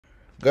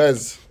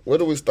Guys, where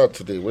do we start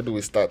today? Where do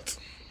we start?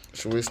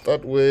 Should we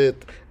start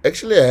with?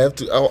 Actually, I have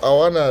to.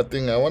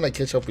 I wanna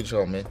catch up with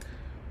y'all, man.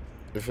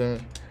 You feel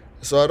me?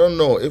 So I don't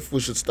know if we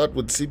should start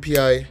with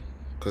CPI,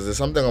 because there's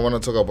something I want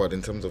to talk about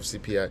in terms of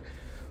CPI.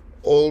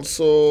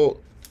 Also,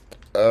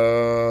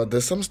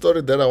 there's some story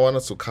that I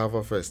wanted to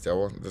cover first. I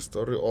want the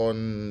story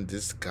on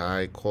this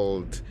guy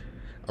called.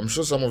 I'm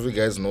sure some of you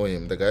guys know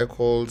him. The guy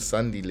called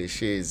Sandile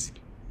Shezi.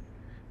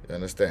 You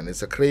understand?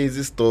 It's a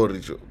crazy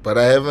story, but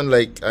I haven't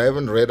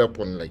read up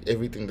on like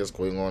everything that's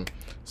going on,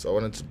 so I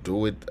wanted to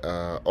do it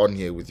on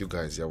here with you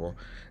guys, yeah. Well,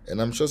 and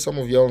I'm sure some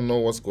of y'all know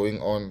what's going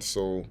on,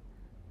 so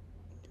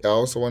I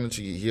also wanted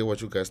to hear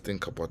what you guys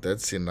think about that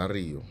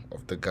scenario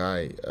of the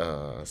guy,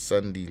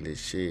 Sandile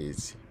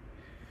Shezi.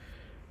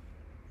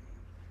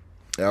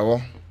 Yeah,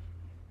 well,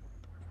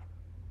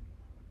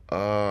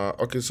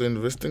 okay, so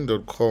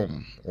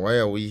investing.com. Why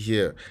are we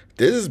here?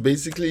 This is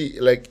basically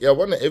like, yeah,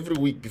 one every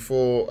week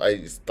before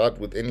I start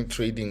with any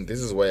trading, this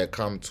is why I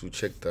come to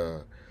check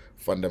the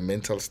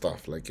fundamental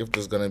stuff. Like if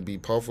there's gonna be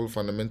powerful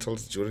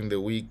fundamentals during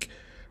the week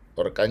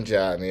or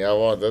kanjani, yeah,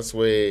 well, that's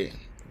where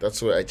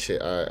I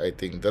check. I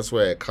think that's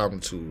where I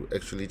come to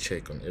actually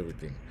check on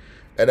everything.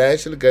 And I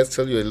actually guys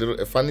tell you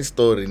a funny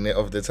story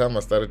of the time I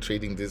started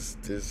trading this.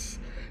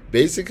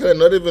 Basically,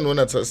 not even when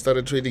I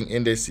started trading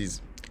indices.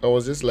 I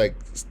was just like,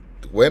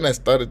 when I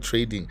started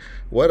trading,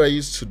 what I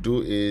used to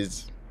do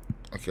is,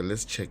 okay,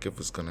 let's check if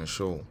it's gonna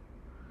show,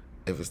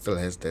 if it still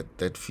has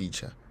that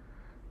feature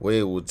where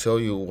it will tell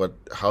you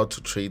how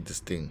to trade this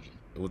thing.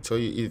 It will tell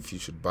you if you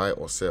should buy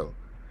or sell.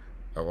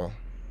 Well,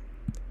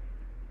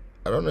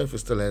 I don't know if it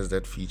still has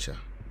that feature,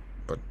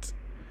 but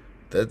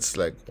that's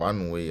like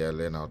one way I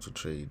learn how to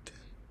trade.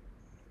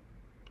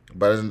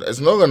 But it's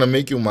not gonna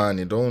make you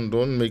money. Don't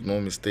make no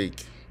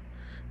mistake.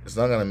 It's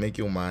not gonna make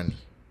you money.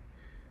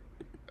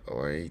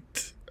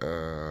 Alright.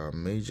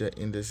 Major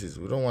indices.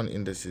 We don't want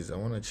indices. I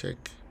wanna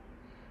check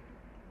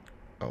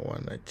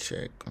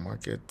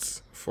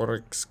markets,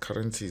 forex,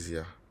 currencies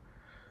here.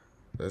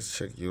 Let's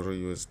check Euro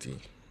USD.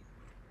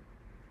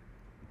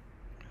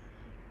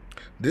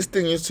 This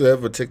thing used to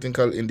have a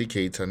technical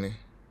indicator, ne?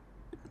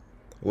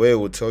 Where it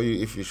will tell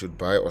you if you should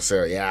buy or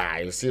sell. Yeah,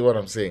 you see what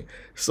I'm saying.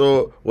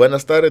 So when I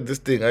started this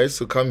thing, I used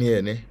to come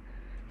here, ne?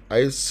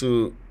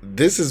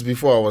 This is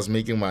before I was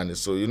making money,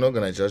 so you're not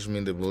gonna judge me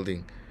in the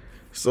building.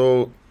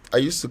 So I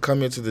used to come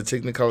here to the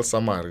technical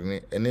summary,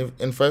 ne? And if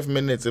in 5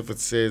 minutes, if it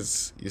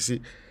says, you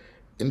see,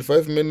 in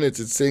 5 minutes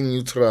it's saying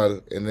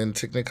neutral, and then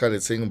technical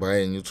it's saying buy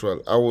and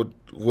neutral. I would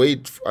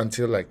wait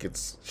until like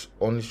it's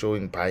only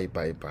showing buy,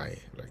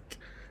 like,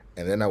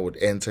 and then I would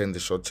enter in the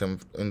short term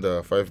in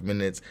the 5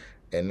 minutes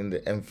and in the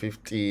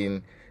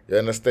M15. You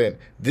understand?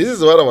 This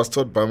is what I was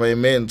taught by my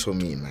mentor,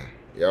 me, man.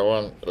 Yeah,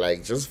 one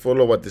like just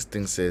follow what this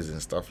thing says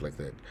and stuff like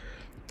that.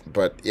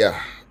 But yeah,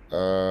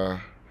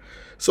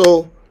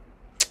 so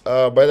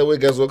by the way,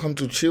 guys, welcome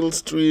to Chill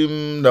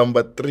Stream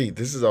number 3.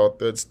 This is our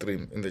third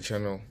stream in the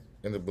channel,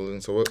 in the building.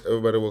 So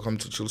everybody, welcome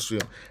to Chill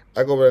Stream.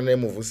 I go by the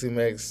name of Vussy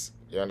Max.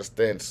 You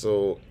understand?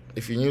 So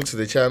if you're new to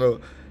the channel,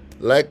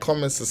 like,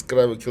 comment,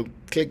 subscribe,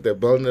 click the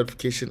bell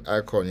notification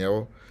icon,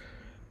 yeah.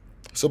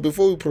 So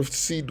before we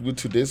proceed with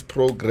today's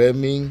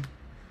programming,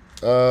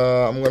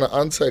 I'm gonna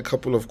answer a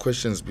couple of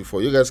questions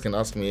before. You guys can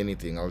ask me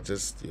anything. I'll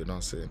just,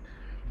 say,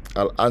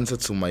 I'll answer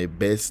to my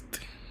best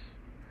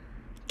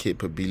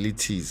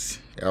capabilities.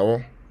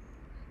 Yeah.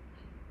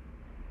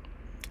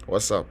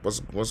 What's up?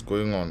 What's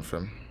going on,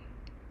 fam?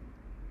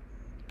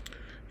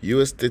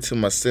 US 30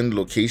 must send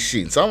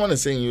location. Someone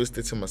is saying US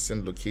 30 must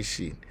send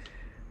location.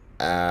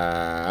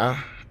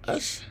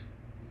 Ash.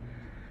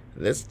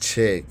 Let's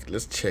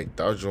check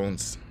Dow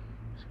Jones.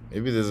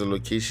 Maybe there's a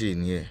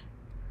location here.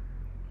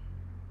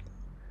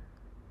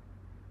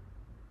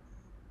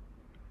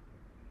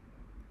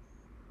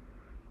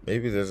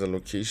 Maybe there's a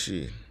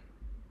location.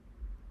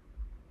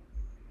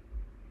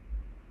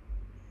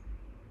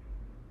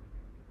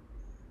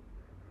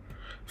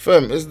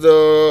 Fam, is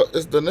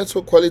the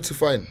network quality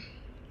fine?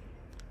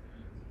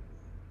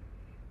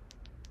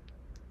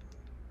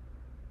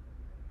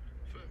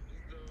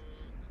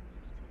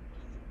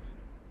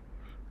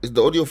 Is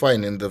the audio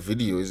fine in the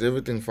video? Is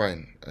everything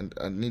fine? And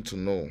I need to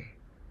know.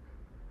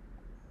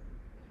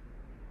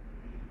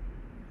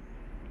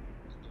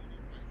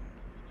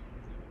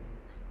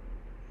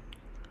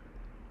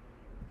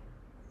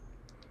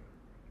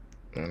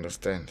 I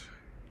understand.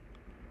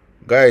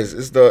 Guys,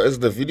 is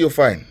the video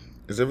fine?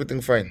 Is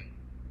everything fine?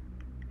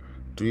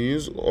 Do you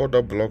use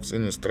order blocks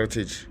in your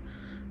strategy?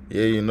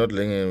 Yeah, you're not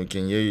letting we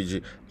can hear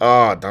you.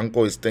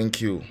 Danko is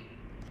thank you.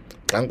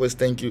 Danko is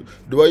thank you.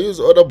 Do I use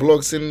order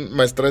blocks in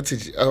my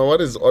strategy?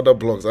 What is order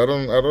blocks? I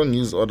don't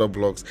use order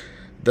blocks.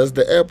 Does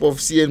the app of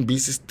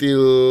CNBC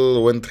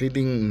still when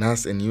trading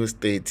NAS and US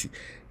 30?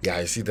 Yeah,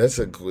 I see that's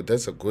a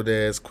good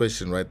ass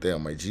question right there,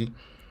 my G.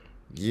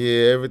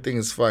 Yeah, everything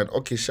is fine.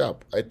 Okay,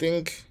 sharp. I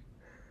think,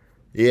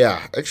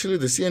 yeah, actually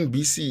the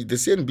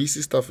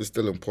CNBC stuff is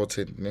still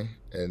important, ne?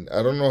 And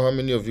I don't know how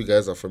many of you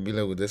guys are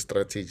familiar with this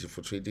strategy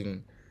for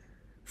trading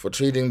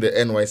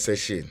the NY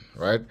session,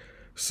 right?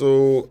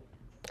 So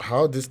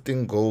how this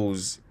thing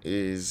goes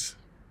is,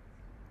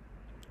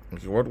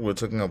 okay, what we're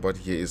talking about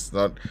here it's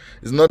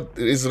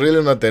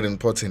really not that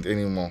important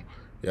anymore.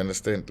 You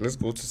understand? Let's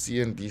go to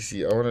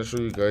CNBC. I want to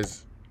show you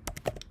guys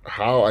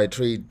how I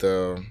trade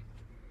the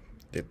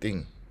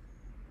thing.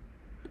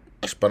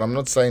 But I'm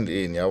not signed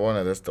in.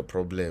 Yeah, that's the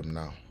problem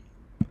now.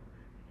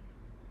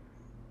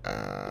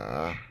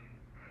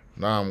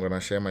 Now I'm gonna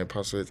share my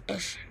password.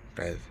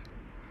 Guys.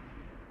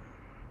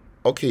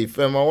 Okay,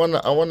 fam. I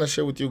wanna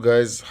share with you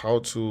guys how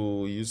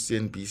to use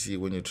CNBC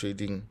when you're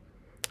trading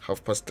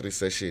 3:30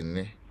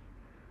 session.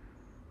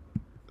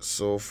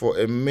 So for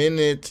a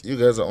minute, you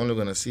guys are only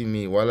gonna see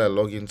me while I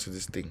log into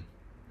this thing.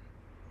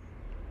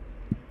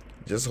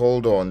 Just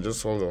hold on.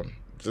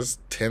 Just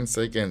 10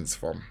 seconds,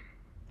 fam.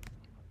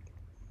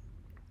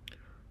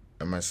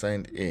 Am I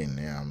signed in?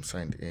 Yeah, I'm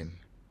signed in.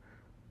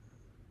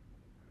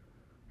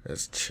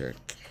 Let's check.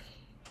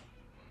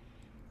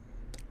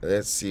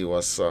 Let's see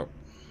what's up.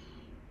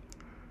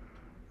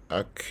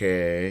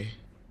 Okay.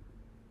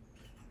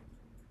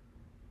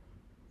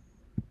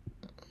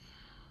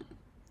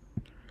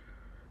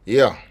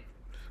 Yeah.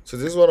 So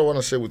this is what I want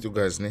to share with you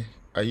guys, ne?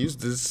 I use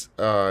this.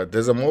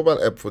 There's a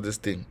mobile app for this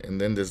thing, and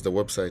then there's the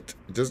website.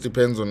 It just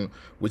depends on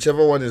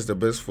whichever one is the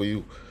best for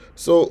you.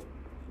 So,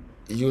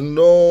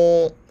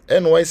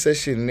 NY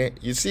session, ne?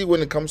 You see,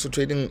 when it comes to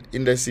trading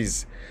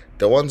indices,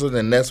 the ones with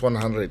the NAS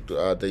 100,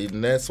 the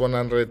NAS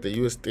 100, the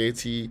US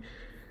 30,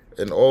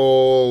 and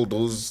all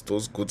those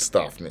good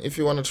stuff. Ne? If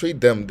you want to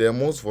trade them, they're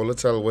most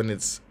volatile when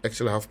it's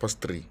actually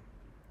 3:30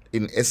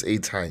 in SA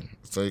time.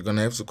 So you're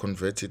gonna have to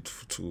convert it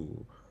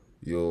to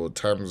your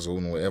time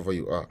zone wherever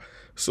you are.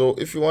 So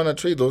if you want to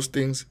trade those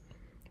things,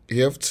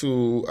 you have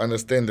to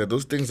understand that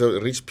those things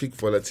have reach peak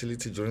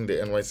volatility during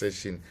the NY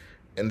session,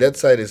 and that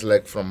side is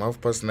like from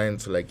 9:30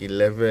 to like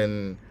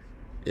 11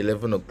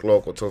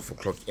 o'clock or 12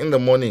 o'clock in the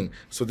morning.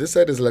 So this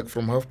side is like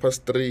from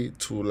 3:30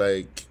 to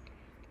like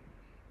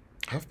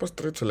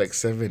 3:30 to like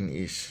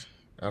 7-ish.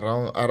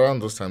 Around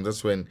those times,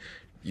 that's when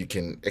you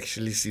can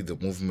actually see the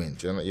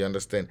movement. You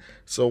understand?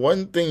 So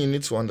one thing you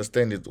need to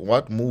understand is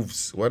what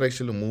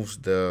actually moves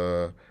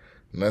the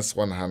NAS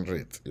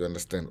 100. You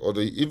understand? Or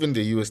even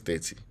the US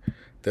 30.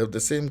 They have the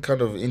same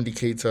kind of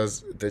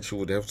indicators that you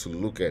would have to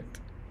look at.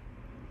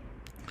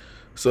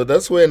 So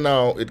that's where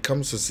now it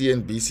comes to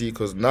CNBC,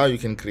 because now you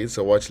can create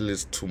a watch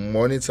list to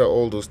monitor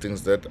all those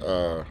things that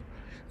are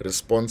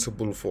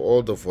responsible for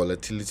all the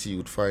volatility you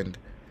would find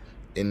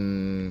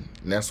in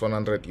NAS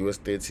 100, US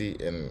 30,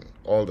 and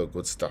all the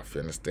good stuff.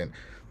 You understand?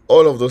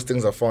 All of those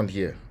things are found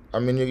here. I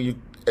mean,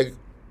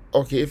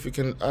 okay, if you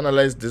can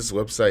analyze the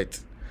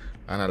website,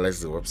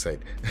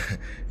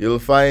 you'll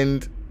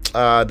find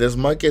there's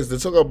markets. They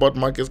talk about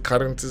markets,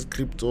 currencies,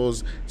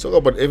 cryptos, talk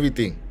about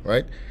everything,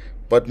 right?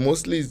 But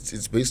mostly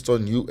it's based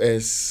on the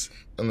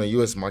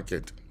US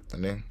market.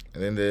 And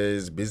then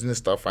there's business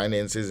stuff,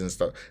 finances and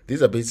stuff.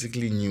 These are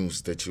basically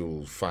news that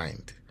you'll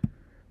find.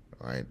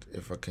 Right,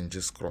 if I can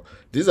just scroll,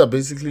 these are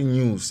basically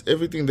news,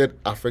 everything that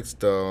affects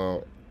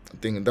the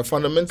thing, the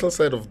fundamental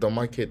side of the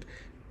market.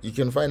 You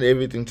can find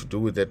everything to do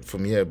with that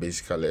from here.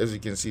 Basically, as you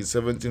can see,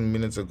 17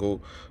 minutes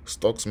ago,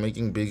 stocks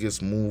making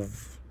biggest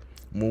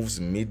moves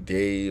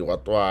midday,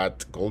 what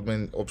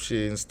Goldman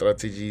options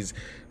strategies.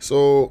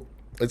 So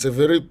it's a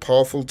very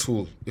powerful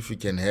tool if you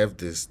can have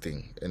this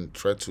thing and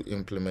try to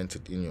implement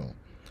it in your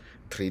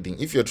trading.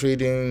 If you're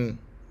trading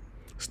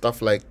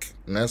stuff like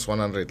NAS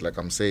 100, like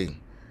I'm saying,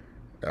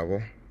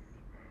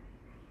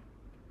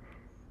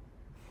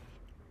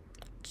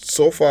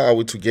 so far, are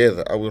we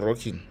together? Are we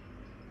rocking?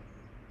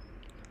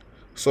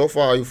 So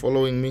far, are you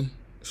following me?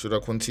 Should I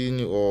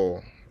continue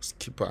or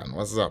skip on?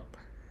 What's up?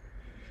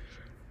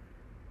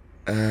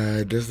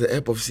 There's the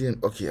app of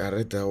CN. Okay, I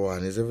read that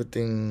one. Is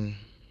everything?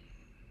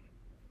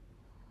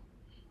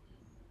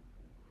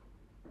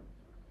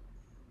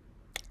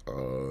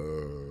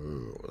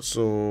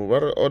 So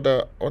what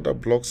are other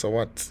blocks or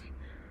what?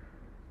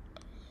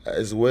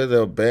 Is where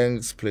the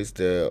banks place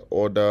their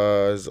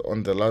orders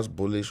on the last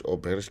bullish or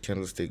bearish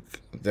candlestick.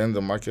 Then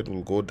the market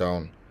will go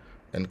down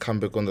and come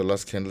back on the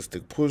last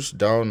candlestick. Push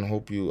down.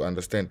 Hope you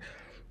understand.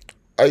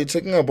 Are you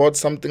talking about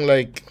something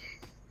like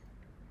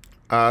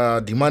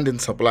demand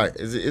and supply?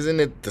 Isn't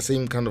it the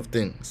same kind of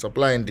thing?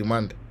 Supply and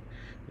demand.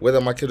 Where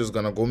the market is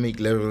gonna go make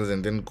levels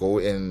and then go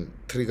and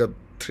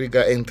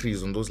trigger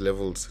entries on those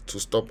levels to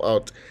stop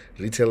out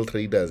retail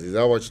traders. Is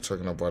that what you're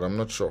talking about? I'm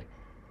not sure.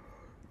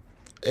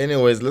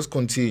 Anyways, let's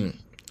continue.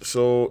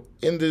 So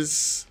in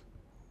this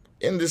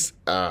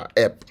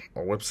app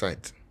or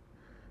website,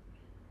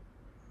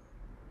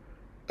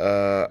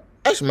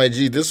 actually, my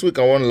G, this week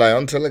I won't lie,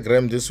 on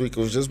Telegram this week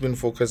we've just been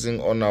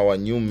focusing on our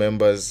new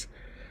members.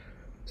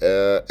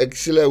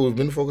 Actually, we've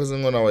been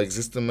focusing on our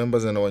existing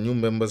members and our new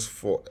members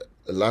for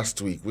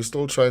last week. We're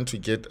still trying to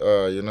get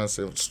we're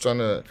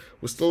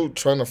still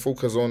trying to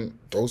focus on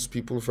those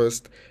people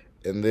first,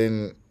 and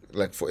then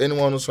like for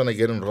anyone who's trying to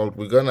get enrolled,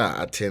 we're gonna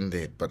attend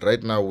it. But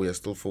right now we are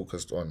still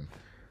focused on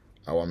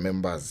our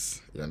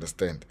members. You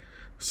understand?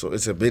 So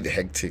it's a bit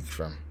hectic,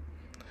 fam.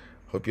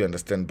 Hope you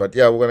understand. But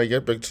yeah, we're gonna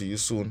get back to you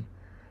soon.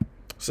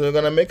 So you're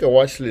gonna make a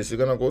watch list. You're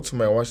gonna go to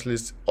my watch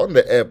list on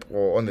the app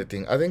or on the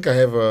thing. I think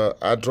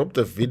I dropped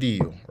a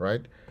video,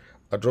 right?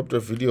 I dropped a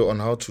video on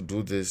how to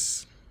do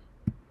this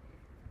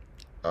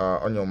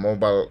on your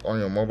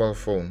mobile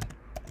phone.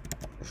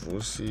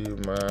 Vussy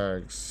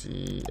Mag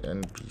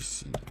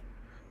CNBC.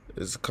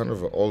 It's kind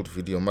of an old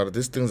video, but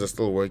these things are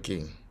still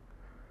working.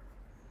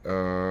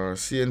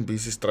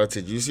 CNBC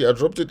strategy. You see, I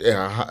dropped it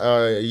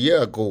a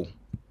year ago.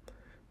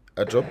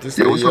 I dropped this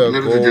a year ago.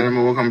 Ladies and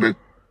gentlemen, welcome back.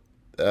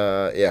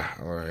 Yeah,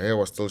 our hair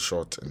was still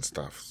short and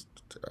stuff.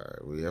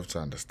 We have to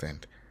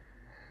understand.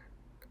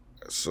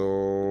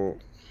 So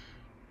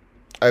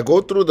I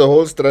go through the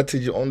whole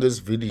strategy on this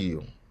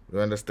video. You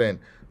understand?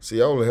 So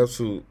you will have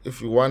to,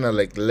 if you wanna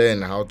like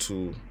learn how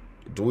to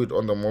do it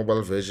on the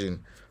mobile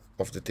version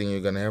of the thing, you're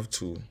gonna have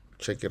to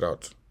check it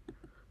out.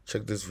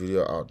 Check this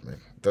video out,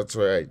 man. That's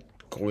why I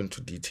go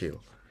into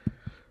detail.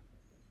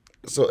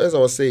 So as I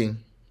was saying,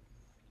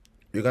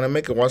 you're gonna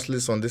make a watch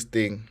list on this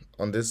thing,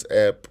 on this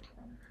app,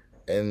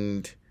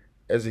 and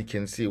as you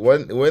can see,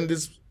 when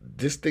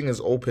this thing is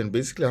open,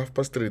 basically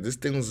 3:30, these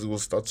things will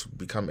start to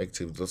become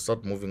active. They'll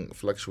start moving,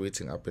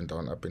 fluctuating up and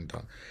down,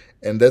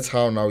 and that's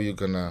how now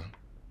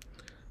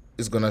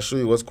it's gonna show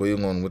you what's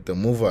going on with the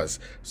movers.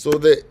 So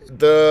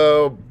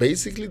the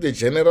basically the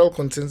general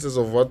consensus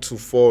of what to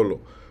follow.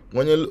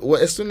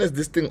 As soon as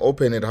this thing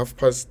open at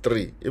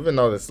 3:30, even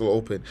now they're still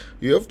open,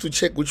 you have to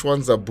check which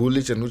ones are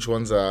bullish and which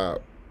ones are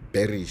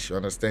bearish. You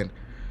understand?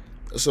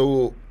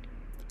 So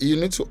you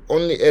need to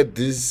only add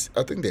these.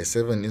 I think there's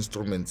 7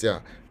 instruments. Yeah,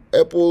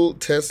 Apple,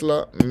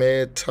 Tesla,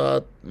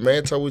 Meta,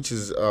 which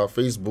is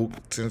Facebook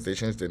since they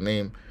changed the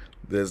name.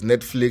 There's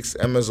Netflix,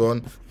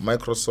 Amazon,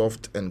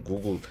 Microsoft, and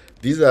Google.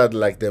 These are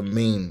like the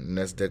main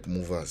Nasdaq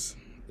movers.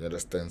 You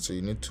understand? So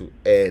you need to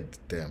add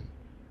them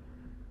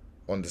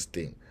on this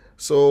thing.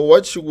 So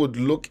what you would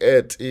look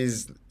at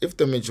is if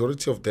the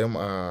majority of them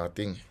are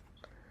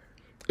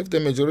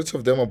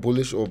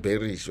bullish or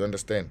bearish. You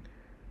understand?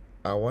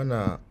 I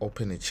wanna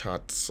open a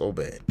chart so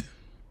bad.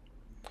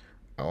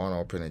 I wanna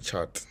open a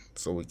chart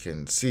so we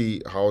can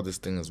see how this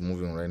thing is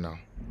moving right now.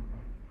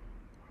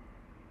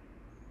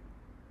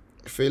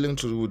 Failing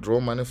to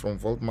withdraw money from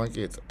vault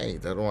markets. Hey,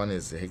 that one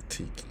is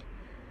hectic.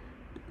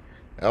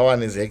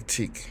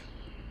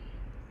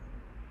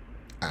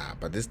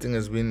 But this thing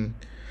is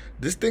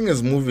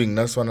moving.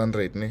 That's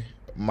 100, ne?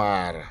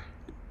 Mara.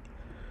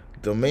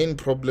 The main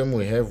problem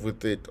we have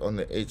with it on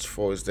the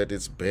H4 is that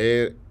it's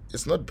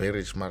not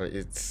bearish, Mara.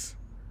 It's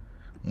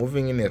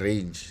moving in a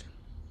range.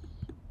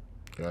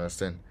 You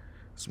understand?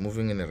 It's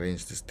moving in a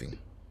range, this thing.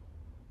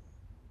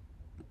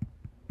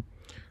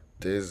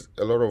 There's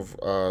a lot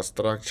of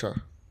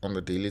structure on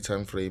the daily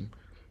time frame,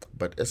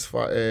 but as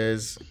far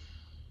as,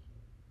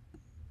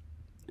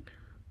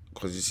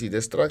 because you see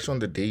the structure on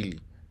the daily,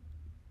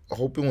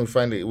 hoping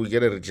we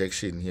get a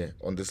rejection here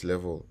on this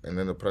level, and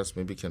then the price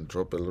maybe can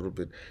drop a little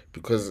bit,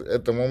 because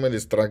at the moment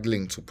it's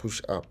struggling to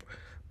push up.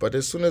 But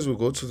as soon as we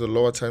go to the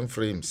lower time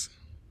frames,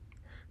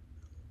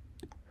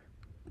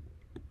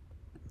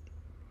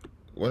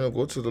 when we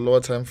go to the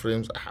lower time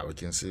frames, we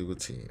can see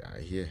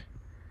here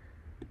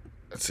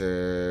it's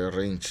a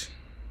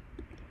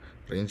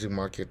ranging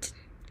market.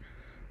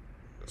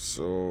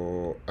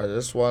 So I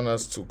just want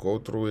us to go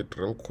through it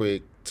real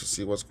quick to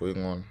see what's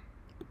going on.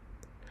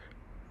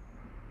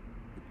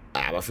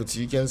 But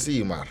you can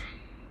see, Mar.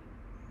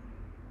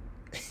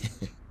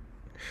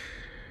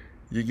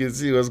 You can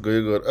see what's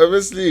going on.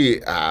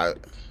 Obviously,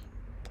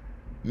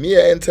 me,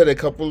 I entered a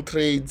couple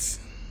trades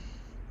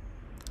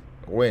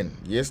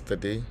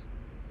yesterday,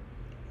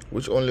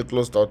 which only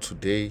closed out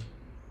today.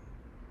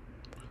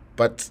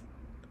 But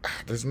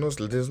there's no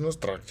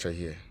structure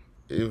here,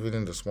 even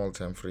in the small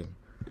time frame.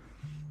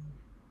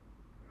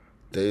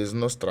 There is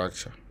no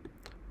structure.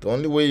 The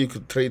only way you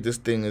could trade this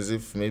thing is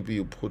if maybe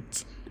you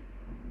put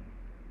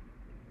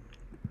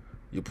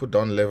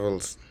down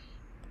levels.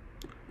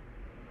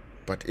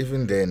 But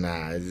even then,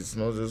 there's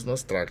no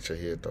structure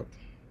here, dog.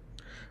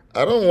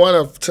 I don't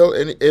want to tell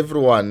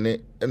everyone,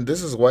 and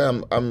this is why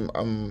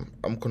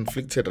I'm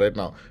conflicted right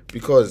now,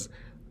 because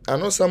I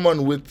know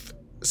someone with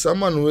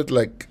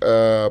like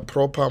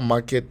proper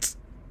market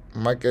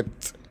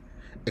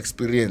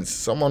experience,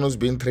 someone who's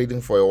been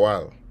trading for a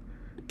while,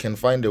 can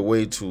find a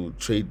way to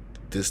trade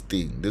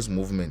this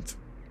movement.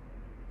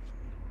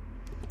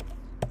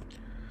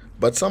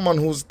 But someone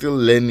who's still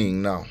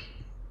learning now,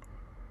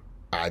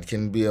 it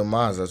can be a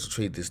master to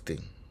trade this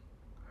thing.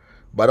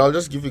 But I'll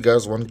just give you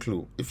guys one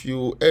clue. If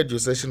you add your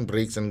session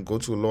breaks and go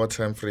to lower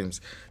time frames,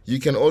 you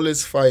can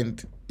always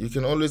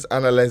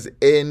analyze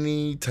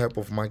any type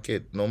of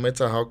market, no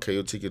matter how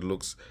chaotic it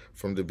looks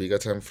from the bigger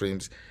time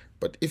frames.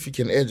 But if you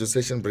can add your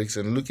session breaks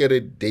and look at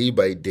it day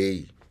by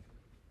day,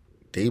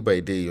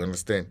 you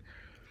understand?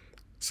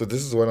 So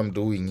this is what I'm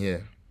doing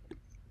here.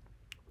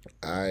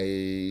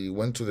 I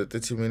went to the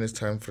 30 minutes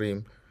time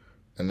frame,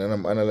 and then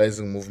I'm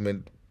analyzing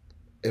movement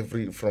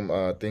from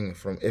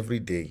every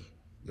day.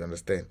 You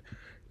understand?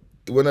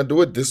 When I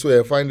do it this way,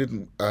 I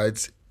find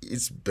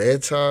it's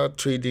better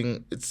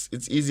trading.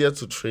 It's easier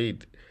to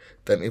trade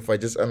than if I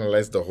just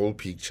analyze the whole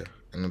picture.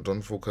 and I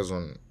don't focus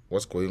on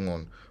what's going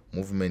on,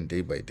 movement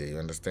day by day. You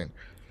understand?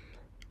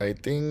 I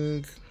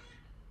think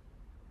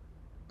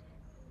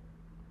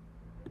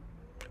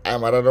I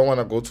don't want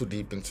to go too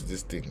deep into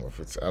this thing.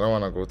 I don't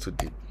want to go too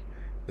deep.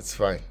 It's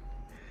fine.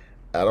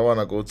 I don't want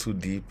to go too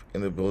deep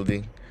in the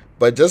building.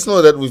 But just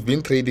know that we've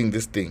been trading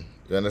this thing.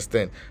 You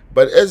understand?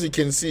 But as you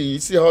can see, you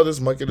see how this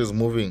market is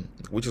moving,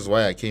 which is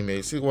why I came here.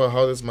 You see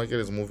how this market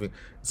is moving.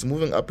 It's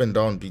moving up and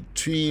down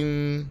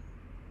between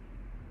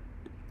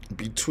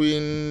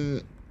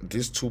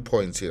these 2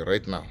 points here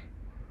right now.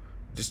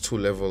 These two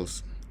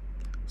levels.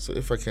 So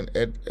if I can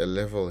add a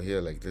level here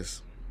like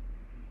this,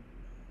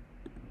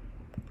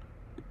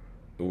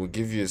 it will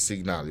give you a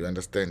signal. You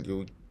understand?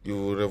 You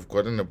would have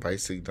gotten a buy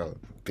signal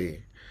there.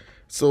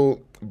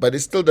 So, but it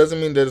still doesn't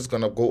mean that it's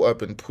gonna go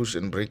up and push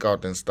and break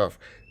out and stuff.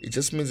 It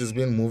just means it's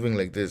been moving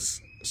like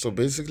this. So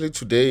basically,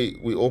 today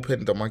we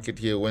opened the market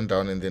here, went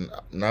down, and then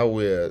now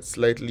we're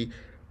slightly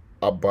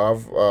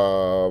above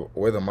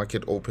where the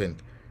market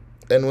opened.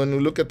 And when we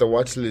look at the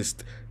watch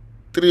list,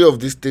 3 of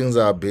these things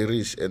are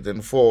bearish, and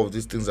then 4 of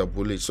these things are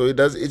bullish. So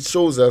it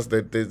shows us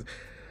that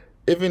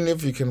even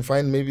if you can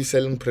find maybe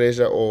selling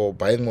pressure or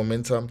buying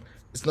momentum,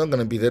 it's not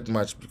gonna be that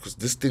much because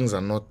these things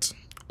are not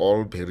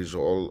all bearish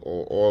or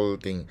all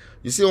thing.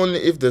 You see, only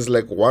if there's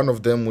like one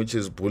of them which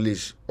is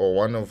bullish or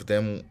one of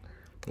them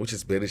which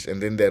is bearish,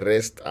 and then the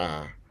rest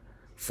are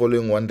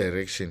following one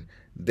direction,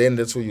 then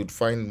that's where you'd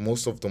find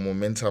most of the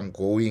momentum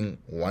going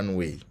one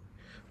way.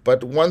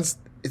 But once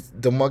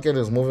the market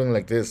is moving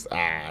like this,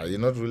 you're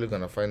not really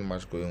gonna find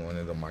much going on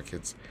in the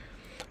markets.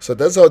 So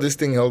that's how this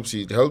thing helps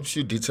you. It helps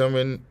you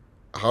determine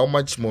how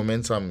much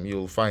momentum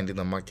you'll find in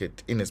the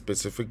market in a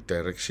specific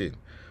direction.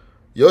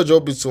 Your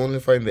job is to only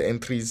find the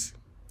entries,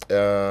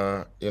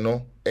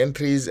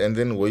 entries, and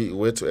then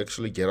where to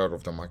actually get out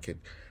of the market.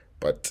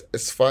 But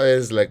as far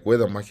as like where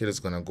the market is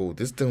gonna go,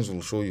 these things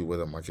will show you where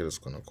the market is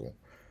gonna go.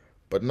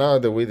 But now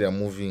the way they're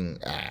moving,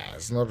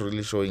 it's not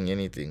really showing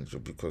anything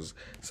because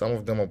some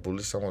of them are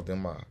bullish, some of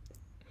them are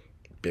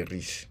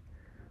bearish,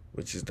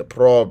 which is the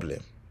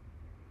problem.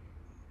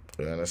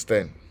 You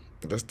understand?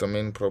 That's the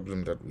main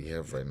problem that we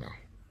have right now.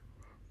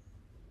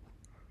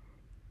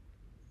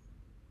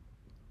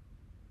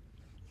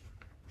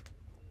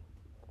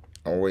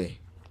 Away.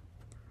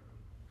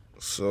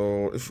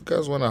 So if you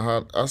guys want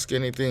to ask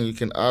anything, you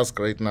can ask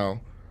right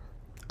now.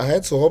 I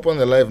had to hop on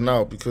the live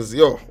now because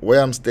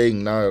where I'm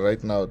staying now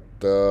right now,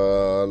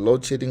 the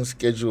load shedding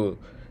schedule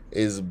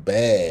is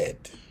bad.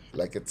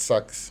 Like, it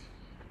sucks.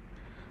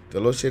 The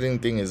load shedding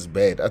thing is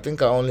bad. I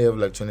think I only have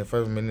like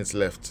 25 minutes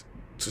left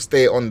to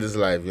stay on this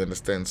live, you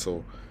understand?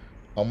 So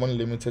I'm on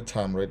limited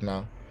time right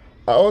now.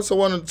 I also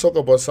wanted to talk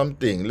about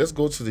something. Let's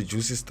go to the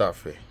juicy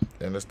stuff here.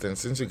 You understand?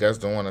 Since you guys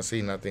don't want to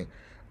say nothing,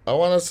 I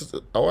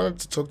wanted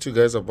to talk to you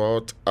guys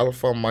about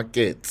alpha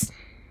markets.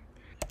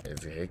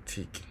 It's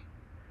hectic.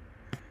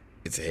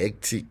 It's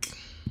hectic.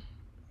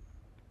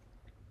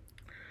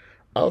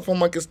 Alpha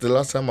markets, the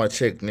last time I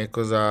checked,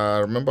 because I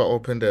remember I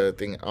opened a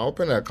thing. I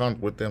opened an account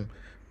with them,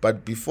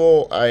 but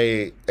before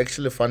I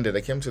actually funded,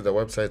 I came to the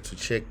website to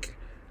check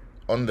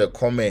on the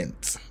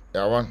comments.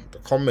 I want the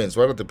comments.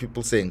 What are the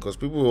people saying? Because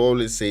people will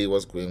always say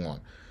what's going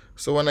on.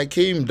 So when I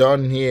came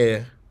down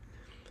here,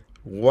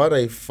 what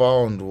I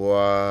found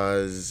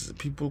was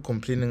people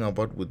complaining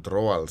about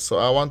withdrawals. So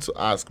I want to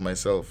ask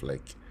myself,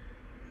 like,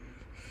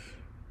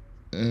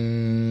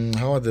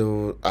 how are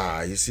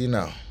the you see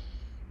now,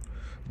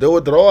 the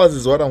withdrawals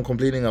is what I'm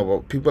complaining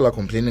about. People are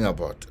complaining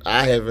about.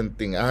 I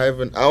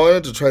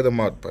wanted to try them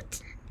out,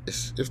 but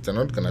if they're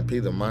not gonna pay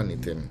the money,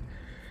 then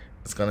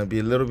it's gonna be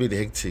a little bit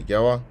hectic.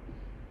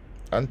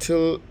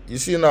 Until you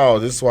see now,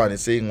 this one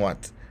is saying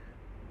what?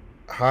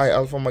 Hi,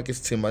 Alpha Markets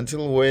team.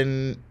 Until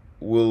when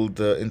will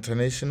the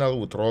international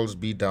withdrawals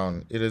be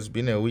down? It has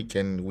been a week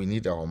and we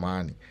need our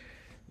money.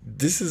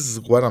 This is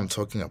what I'm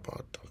talking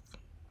about, dog.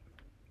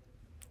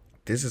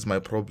 This is my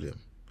problem.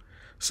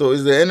 So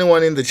is there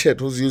anyone in the chat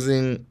who's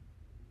using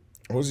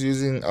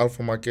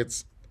Alpha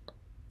Markets?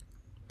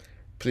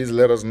 Please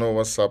let us know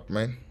what's up,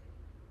 man.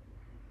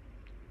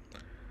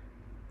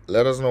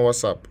 Let us know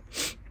what's up.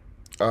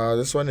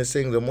 This one is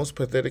saying the most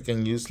pathetic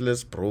and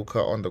useless broker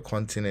on the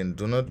continent.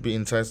 Do not be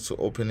enticed to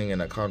opening an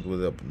account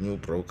with a new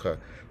broker.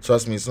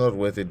 Trust me, it's not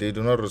worth it. They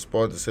do not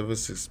respond. The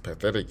service is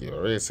pathetic. You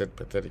already said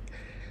pathetic.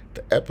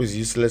 The app is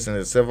useless and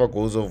the server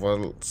goes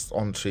over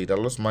on trade. I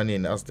lost money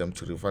and asked them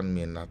to refund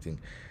me and nothing.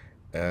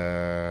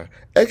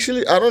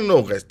 Actually, I don't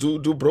know, guys.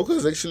 Do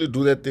brokers actually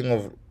do that thing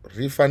of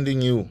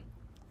refunding you?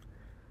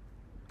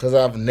 Because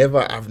I've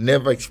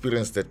never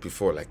experienced that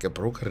before. Like a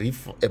broker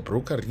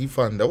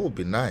refund, that would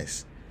be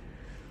nice.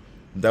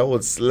 That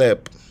would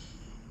slap.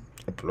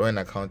 Employ an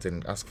account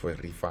and ask for a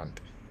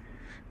refund.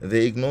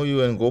 They ignore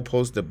you and go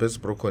post the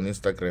best broker on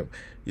Instagram.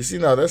 You see,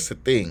 now that's the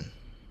thing.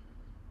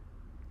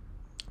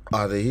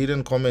 The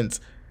hidden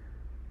comments.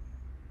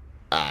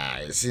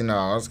 You see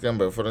now, asking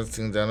by for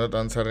instance, they're not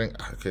answering.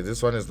 Okay,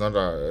 this one is not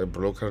a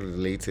broker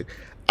related.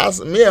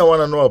 As me, I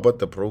want to know about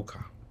the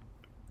broker.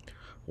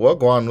 What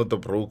go on with the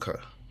broker?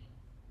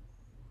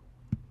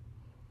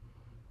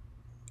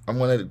 I'm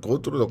gonna go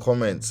through the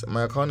comments.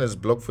 My account is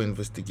blocked for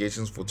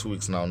investigations for 2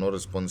 weeks now. No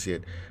response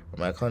yet.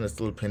 My account is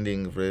still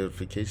pending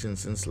verification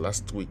since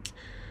last week.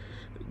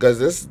 Guys,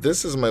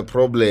 this is my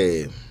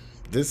problem.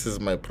 This is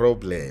my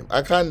problem.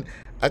 I can't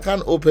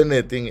open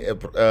a thing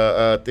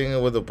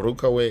with a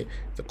broker where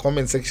the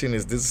comment section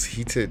is this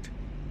heated.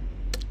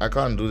 I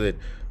can't do that.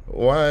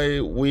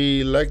 Why?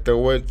 We like the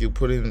work you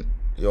put in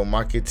your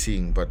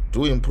marketing, but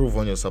do improve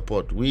on your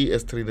support. We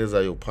as traders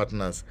are your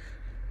partners.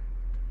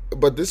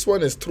 But this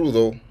one is true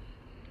though.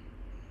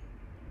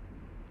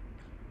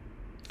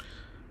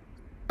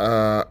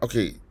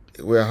 Okay,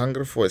 we're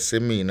hungry for a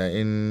seminar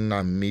in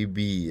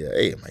Namibia.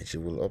 Hey, my she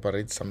will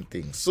operate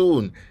something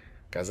soon,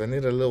 guys. I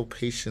need a little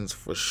patience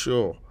for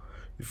sure.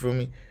 You feel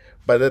me?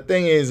 But the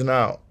thing is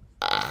now,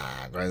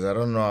 guys, I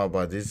don't know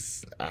about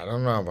this. I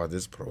don't know about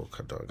this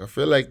broker, dog. I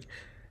feel like,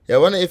 yeah, I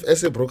wonder if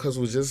SA brokers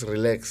would just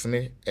relax,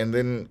 ne, and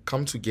then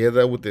come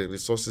together with the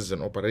resources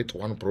and operate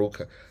one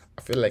broker.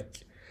 I feel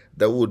like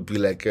that would be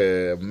like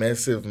a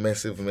massive,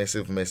 massive,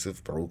 massive,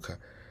 massive broker.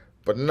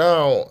 But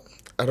now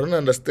I don't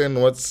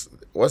understand what's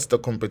the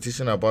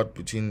competition about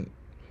between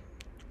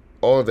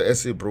all the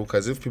SA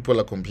brokers if people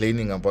are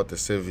complaining about the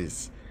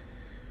service.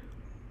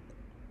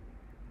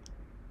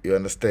 You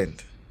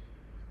understand?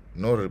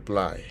 No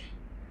reply.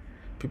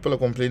 People are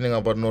complaining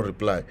about no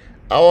reply.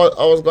 I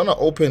was gonna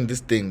open this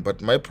thing,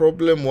 but my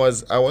problem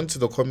was I went to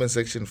the comment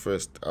section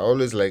first. I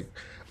always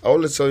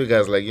tell you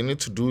guys, like, you need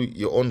to do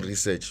your own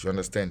research, you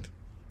understand?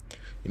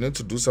 You need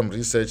to do some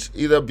research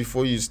either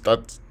before you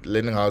start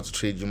learning how to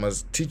trade. You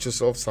must teach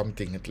yourself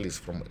something, at least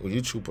from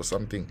YouTube or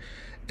something.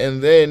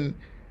 And then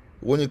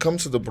when you come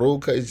to the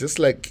broker, it's just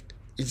like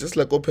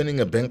opening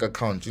a bank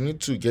account. You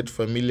need to get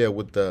familiar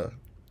with the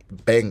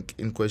bank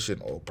in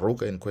question or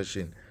broker in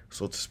question,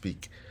 so to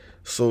speak.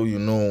 So you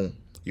know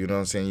what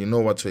I'm saying, you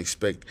know what to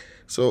expect.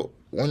 So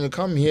when you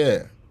come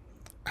here,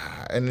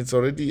 and it's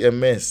already a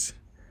mess.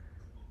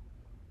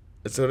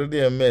 It's already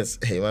a mess.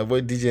 Hey, my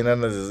boy DJ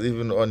Nanas is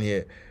even on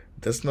here.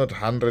 That's not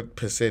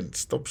 100%.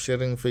 Stop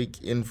sharing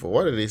fake info.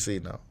 What did they say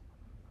now?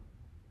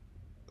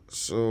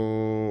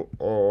 So,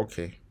 oh,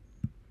 okay.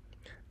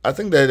 I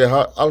think they had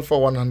a Alpha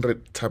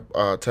 100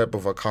 type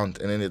of account,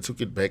 and then they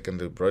took it back and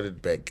they brought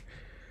it back.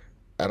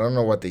 I don't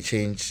know what they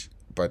changed,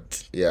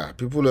 but yeah,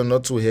 people are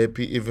not too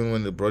happy even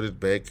when they brought it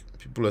back.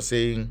 People are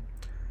saying,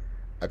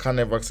 I can't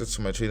have access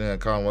to my trading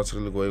account. What's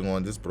really going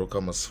on? This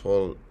broker must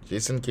fall.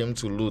 Jason came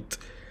to loot.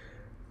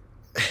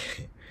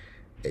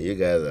 Hey, you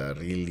guys are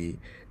really.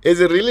 Is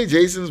it really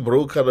Jason's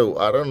broker though?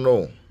 I don't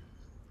know.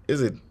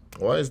 Is it?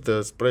 Why is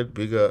the spread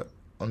bigger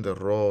on the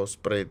raw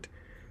spread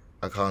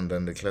account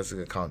than the classic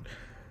account?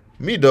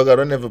 Me, dog, I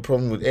don't have a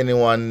problem with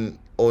anyone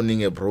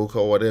owning a broker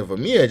or whatever.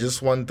 Me, I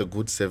just want the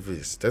good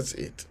service. That's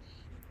it.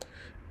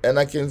 And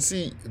I can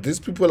see these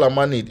people are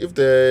moneyed. If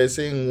they're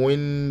saying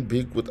win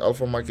big with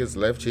Alpha Markets,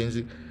 life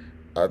changing,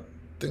 I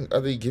think,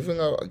 are they giving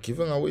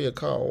away a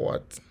car or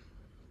what?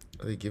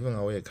 Are they giving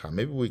away a car?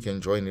 Maybe we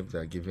can join if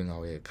they're giving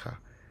away a car.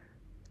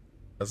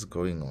 What's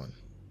going on?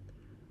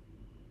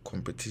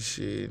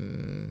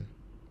 Competition,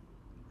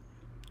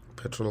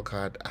 petrol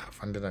card,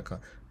 funded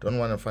account. Don't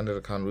want a funded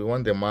account. We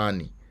want the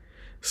money.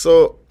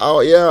 So,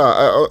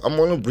 I'm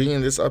only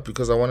bringing this up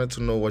because I wanted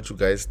to know what you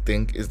guys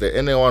think. Is there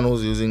anyone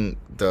who's using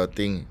the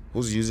thing,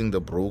 who's using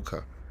the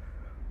broker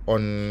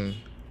on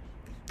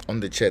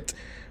the chat?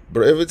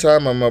 But every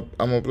time I'm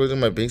uploading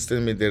my bank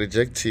statement, they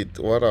reject it.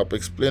 What up?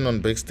 Explain on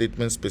bank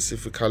statement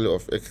specifically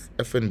of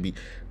FNB,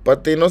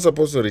 but they're not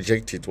supposed to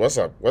reject it. What's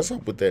up? What's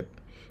up with that?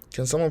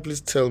 Can someone please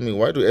tell me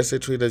why do SA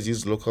traders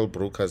use local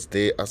brokers?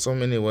 There are so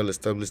many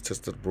well-established,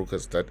 tested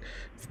brokers that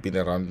have been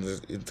around. The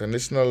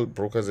international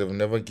brokers have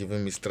never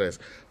given me stress.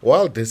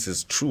 While this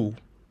is true,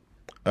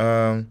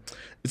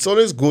 it's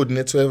always good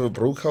to have a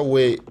broker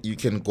where you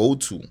can go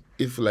to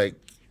if like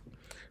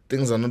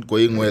things are not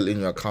going well in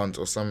your account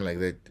or something like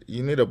that.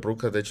 You need a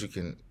broker that you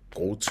can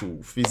go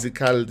to,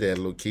 physical their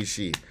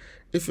location,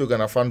 if you're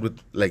gonna fund with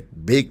like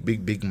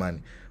big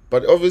money.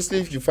 But obviously,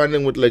 if you're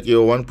funding with like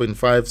your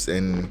 1.5s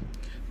and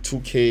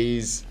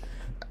 2Ks,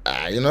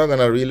 you're not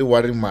gonna really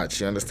worry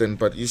much. You understand?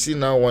 But you see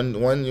now,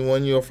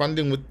 when you're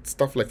funding with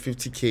stuff like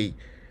 50K,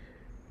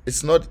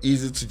 it's not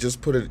easy to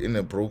just put it in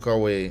a broker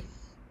where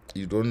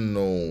you don't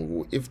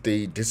know if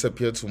they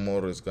disappear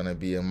tomorrow. It's gonna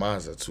be a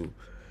Mazda to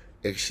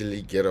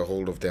actually get a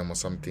hold of them or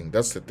something.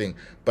 That's the thing.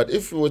 But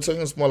if we were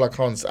talking small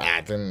accounts,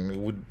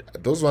 then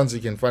those ones you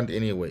can fund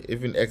anyway,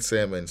 even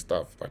XM and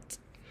stuff. But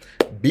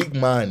big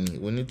money,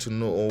 we need to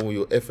know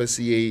your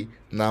FSCA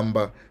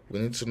number. We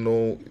need to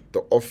know the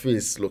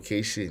office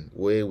location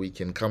where we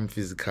can come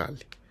physically.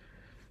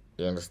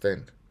 You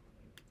understand?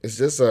 It's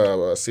just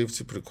a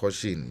safety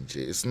precaution.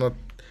 It's not.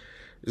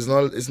 It's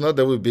not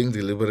that we're being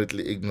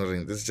deliberately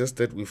ignorant. It's just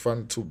that we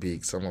fund too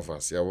big. Some of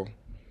us, yeah.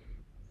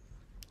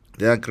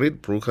 There are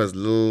great brokers,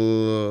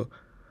 little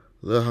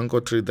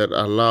Hanko Trade, that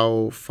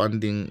allow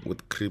funding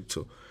with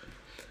crypto.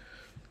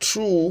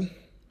 True.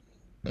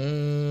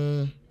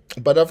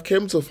 But I've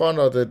came to find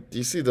out that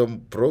you see the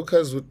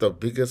brokers with the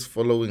biggest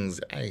followings,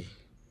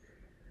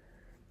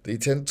 they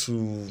tend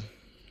to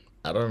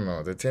I don't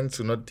know. They tend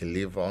to not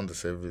deliver on the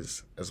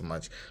service as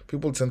much.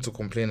 People tend to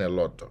complain a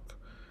lot, doc.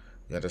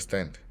 You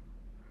understand?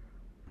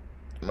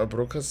 My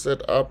broker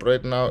set up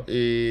right now,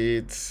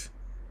 it's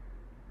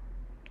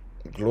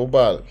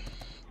Global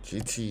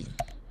GT.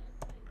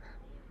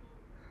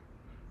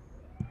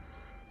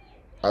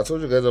 I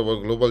told you guys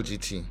about Global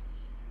GT.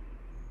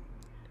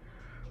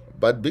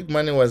 But big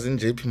money was in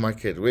JP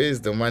Market. Where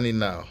is the money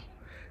now?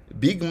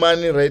 Big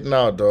money right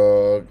now,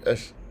 dog.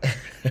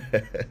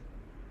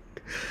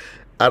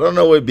 I don't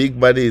know where big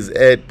money is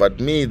at, but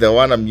me, the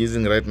one I'm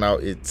using right now,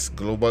 it's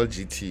Global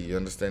GT. You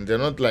understand? They're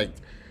not like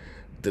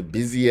the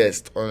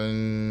busiest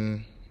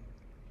on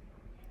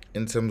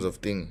in terms of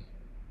thing.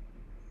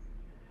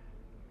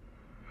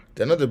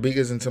 They're not the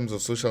biggest in terms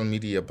of social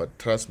media, but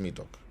trust me,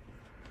 doc.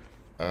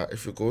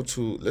 If you go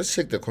to, let's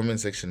check the comment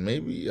section.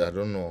 Maybe, I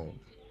don't know.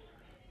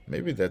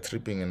 Maybe they're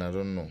tripping and I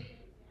don't know.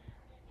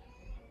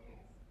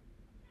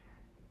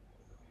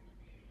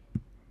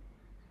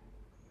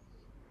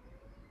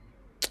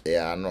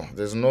 Yeah, no.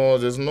 There's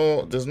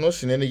no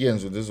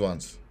shenanigans with these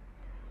ones.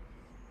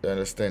 You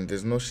understand?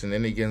 There's no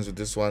shenanigans with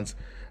these ones.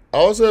 I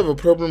also have a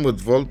problem with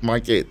vault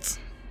markets.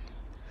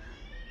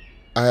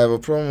 I have a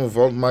problem with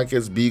vault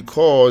markets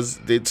because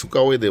they took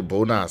away the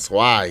bonus.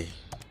 Why?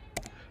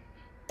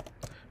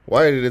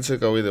 Why did they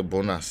take away the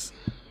bonus?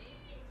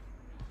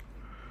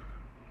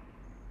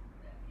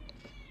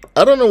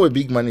 I don't know where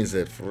big money is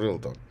at, for real,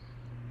 dog.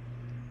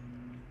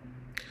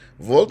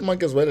 Vault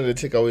markets, why did they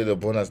take away the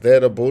bonus? They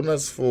had a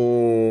bonus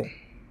for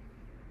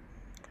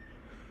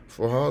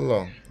how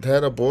long? They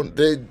had a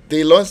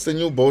they launched a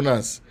new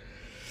bonus.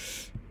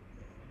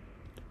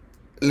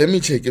 Let me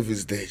check if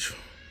it's there.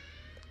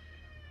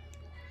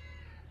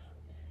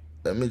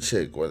 Let me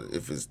check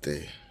if it's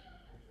there.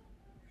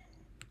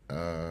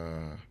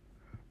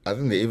 I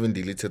think they even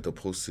deleted the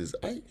posts. This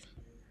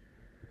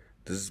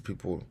is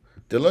people.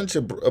 They launched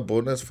a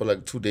bonus for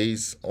like 2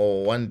 days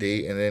or 1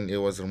 day, and then it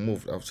was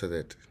removed after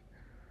that.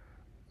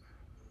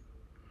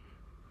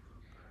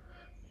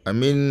 I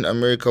mean,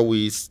 America,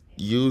 we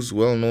use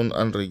well-known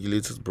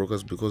unregulated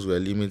brokers because we are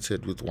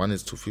limited with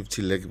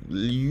 1:50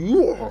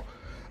 leverage.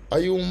 Are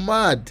you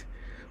mad?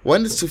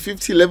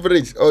 1:50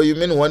 leverage? Oh, you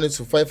mean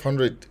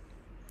 1:500?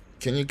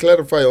 Can you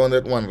clarify on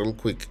that one real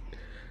quick?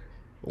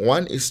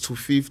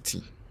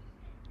 1:50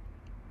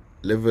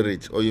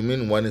 leverage, or you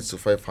mean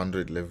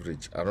 1:500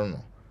 leverage? I don't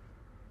know.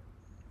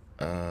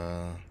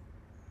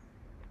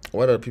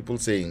 What are people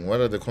saying? What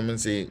are the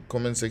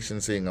comment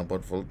section saying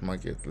about vault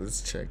market?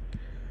 Let's check.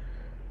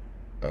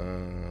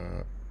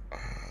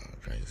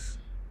 Guys.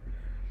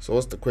 So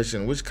what's the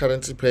question? Which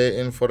currency pair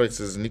in Forex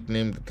is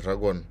nicknamed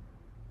Dragon?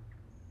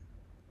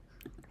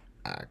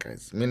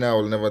 Guys, me now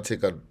will never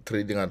take a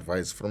trading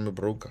advice from a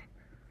broker.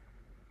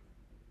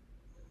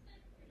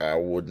 I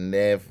would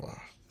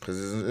never. Because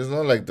it's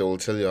not like they will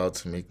tell you how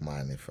to make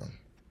money from.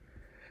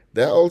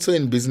 They're also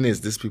in business,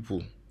 these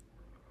people.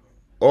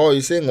 Oh,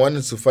 you're saying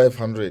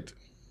 1:500.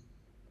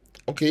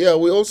 Okay, yeah,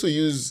 we also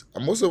use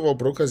most of our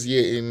brokers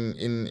here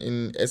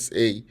in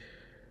SA.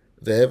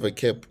 They have a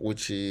cap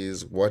which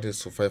is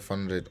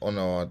 1:500 on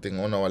our thing,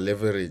 on our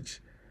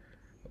leverage.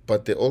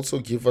 But they also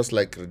give us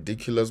like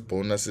ridiculous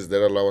bonuses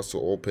that allow us to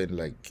open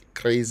like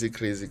crazy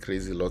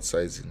lot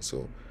sizing.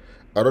 So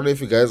I don't know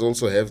if you guys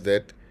also have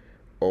that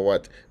or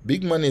what.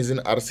 Big money is in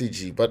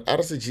RCG, but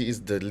RCG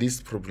is the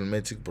least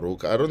problematic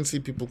broker. I don't see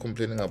people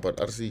complaining about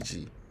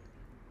RCG.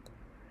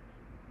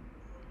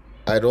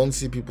 I don't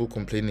see people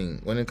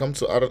complaining when it comes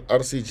to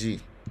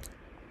RCG.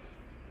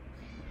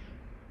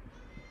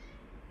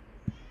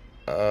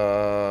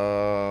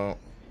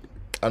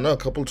 I know a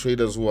couple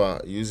traders who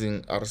are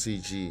using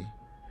RCG.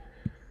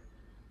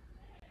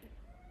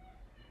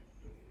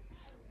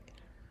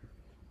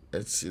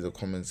 Let's see the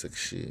comment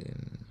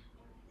section.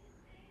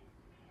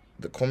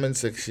 The comment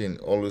section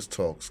always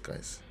talks,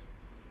 guys.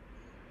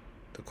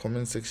 The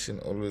comment section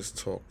always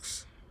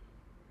talks.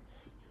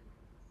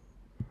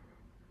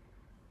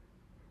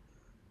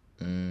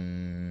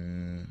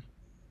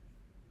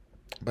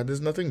 But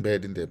there's nothing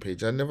bad in their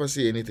page. I never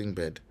see anything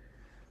bad.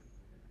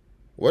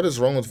 What is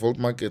wrong with vault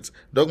markets?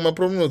 Dog, my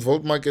problem with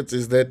vault markets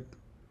is that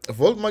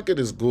vault market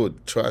is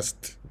good.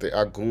 Trust, they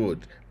are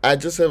good. I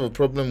just have a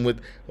problem with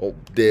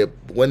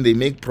when they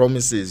make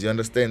promises. You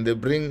understand?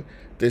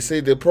 They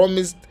say they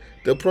promise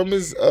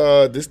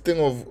this thing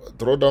of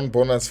drawdown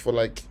bonus for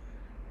like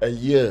a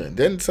year.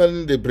 Then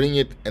suddenly they bring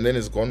it and then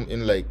it's gone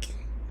in like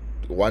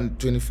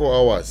 24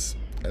 hours.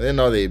 And then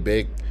now they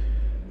back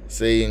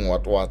saying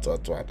what.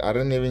 I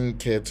don't even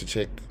care to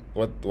check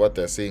what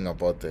they're saying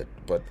about that.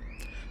 But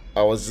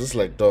I was just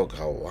like, dog,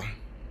 how?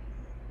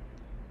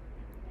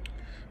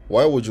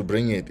 Why would you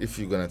bring it if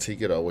you're gonna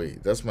take it away?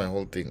 That's my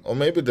whole thing. Or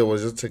maybe there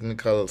was just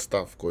technical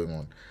stuff going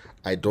on.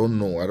 I don't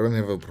know. I don't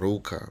have a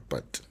broker,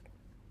 but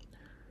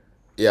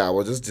yeah, I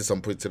was just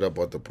disappointed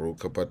about the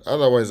broker. But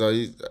otherwise,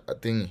 I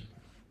think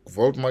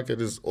vault market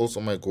is also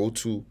my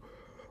go-to.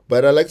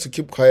 But I like to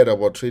keep quiet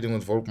about trading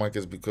with vault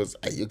markets because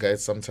you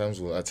guys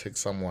sometimes will attack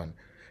someone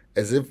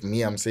as if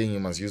I'm saying you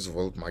must use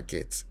vault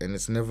markets, and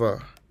it's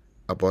never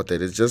about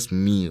that. It's just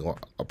me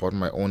about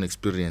my own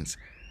experience.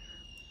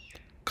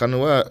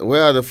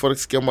 Where are the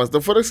forex scammers? The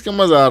forex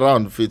scammers are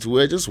around, Fit.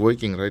 We're just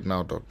working right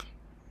now, dog.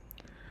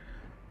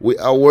 We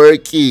are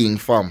working,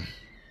 fam.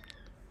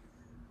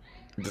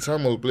 The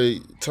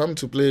time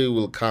to play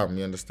will come,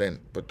 you understand?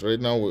 But right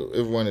now,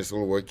 everyone is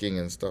still working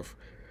and stuff.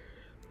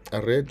 I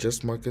read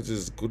Just Markets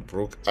is good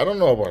broke. I don't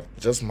know about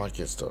Just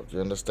Markets, dog.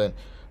 You understand?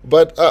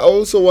 But I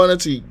also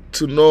wanted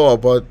to know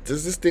about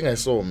this thing I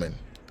saw, man.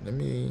 Let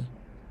me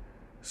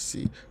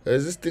see.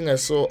 There's this thing I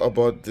saw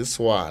about this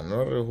one.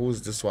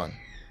 Who's this one?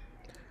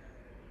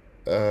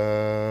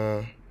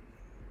 Sandile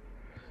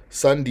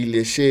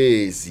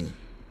Shezi.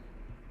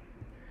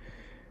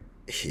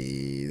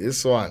 Hey,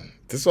 this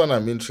one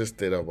I'm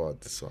interested about.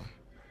 This one.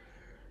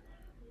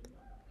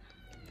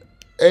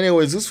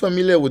 Anyways, who's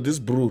familiar with this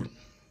brew?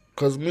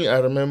 Cause me, I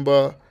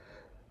remember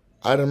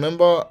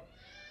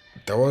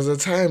there was a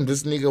time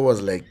this nigga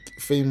was like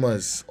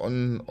famous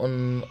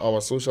on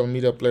our social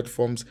media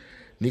platforms.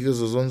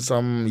 Niggas was on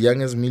some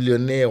youngest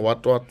millionaire,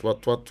 what.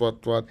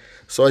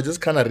 So I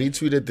just kind of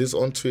retweeted this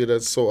on Twitter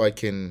so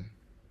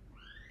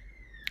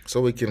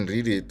we can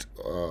read it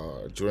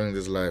during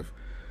this live.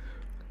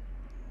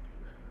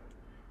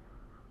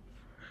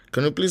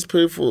 Can you please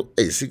pray for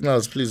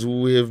signals, please?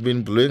 We have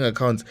been blowing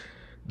accounts.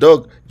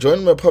 Dog,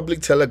 join my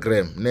public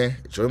telegram.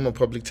 Join my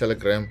public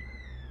telegram.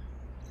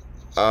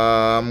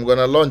 I'm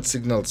gonna launch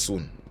signals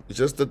soon. It's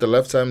just that the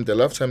lifetime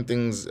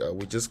things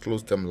we just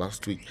closed them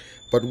last week,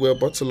 but we're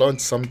about to launch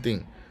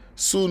something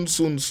soon.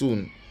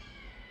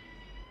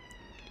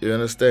 You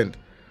understand?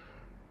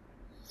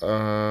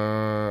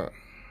 RCG.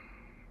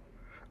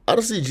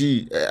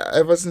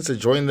 Ever since I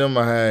joined them,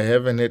 I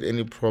haven't had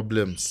any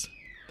problems.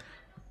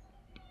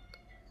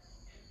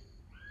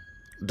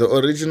 The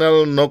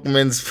original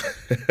Knockman's,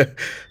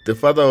 the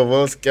father of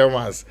all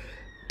scammers.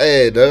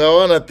 Hey, dog, I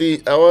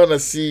wanna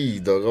see,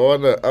 dog.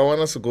 I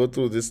want us to go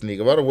through this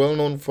nigga. What a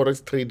well-known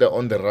forex trader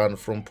on the run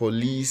from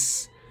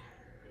police.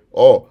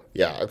 Oh,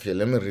 yeah, okay,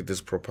 let me read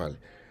this properly.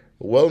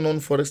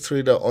 Well-known forex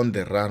trader on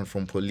the run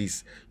from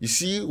police. You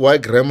see why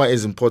grammar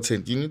is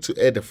important. You need to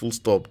add a full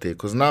stop there,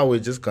 because now we're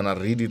just gonna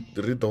read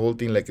the whole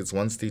thing like it's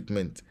one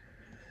statement.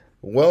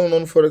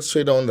 Well-known forex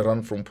trader on the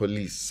run from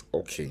police.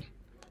 Okay.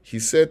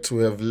 He's said to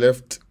have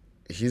left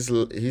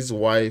his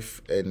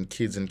wife and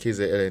kids in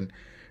KZN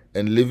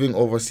and living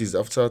overseas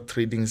after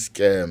trading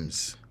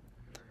scams.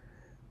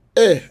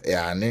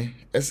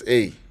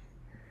 SA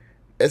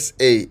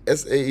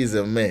is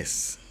a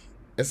mess.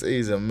 SA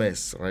is a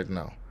mess right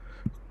now.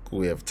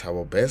 We have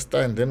Tabo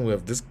Besta and then we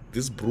have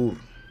this brew.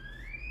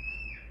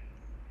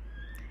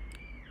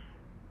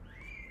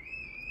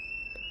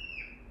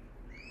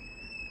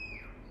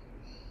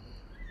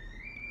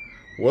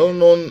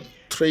 Well-known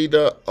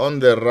trader on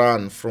the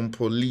run from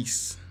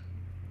police.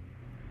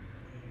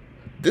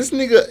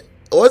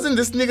 Wasn't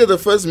this nigga the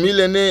first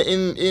millionaire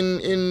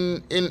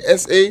in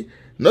SA?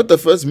 Not the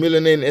first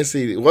millionaire in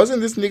SA. Wasn't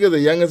this nigga the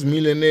youngest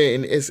millionaire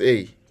in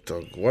SA?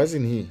 Dog,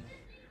 wasn't he?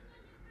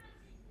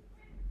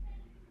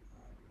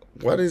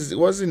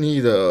 Wasn't he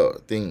the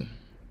thing?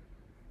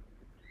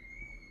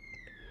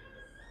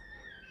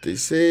 They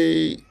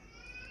say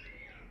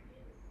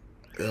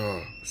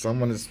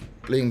someone is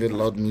playing that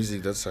loud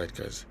music that side,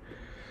 guys.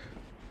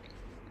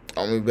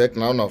 I'll be back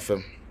now,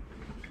 fam.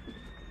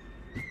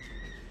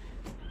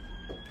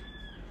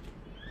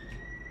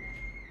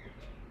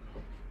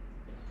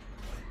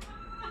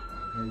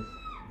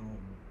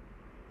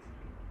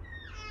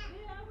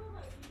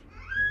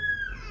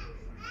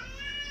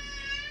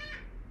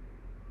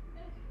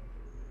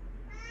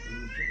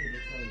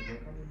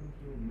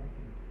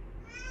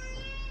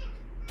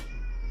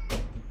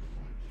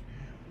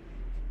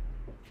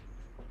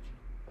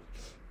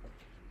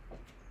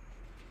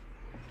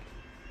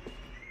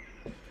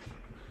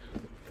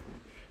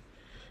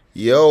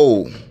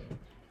 Yo.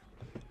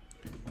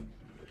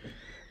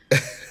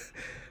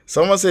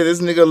 Someone said this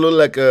nigga look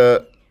like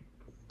a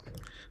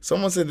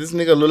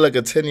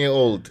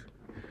 10-year-old.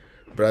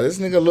 Bruh, this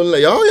nigga look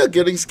like, y'all, you're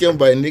getting scammed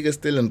by a nigga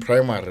still in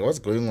primary. What's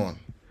going on?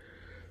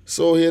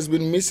 So he has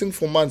been missing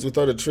for months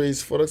without a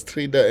trace. Forex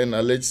trader and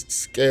alleged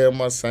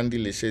scammer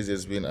Sandile Shezi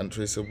has been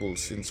untraceable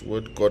since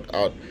word got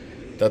out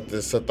that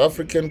the South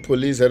African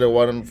police had a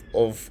warrant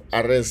of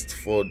arrest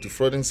for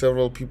defrauding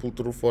several people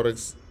through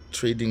forex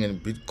trading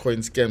and Bitcoin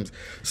scams.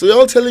 So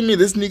y'all telling me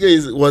this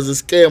nigga was a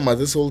scammer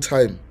this whole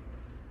time?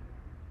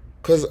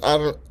 Cause I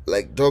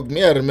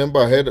remember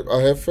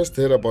I have first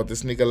heard about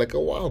this nigga like a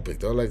while back.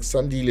 They were like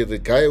Sandile, the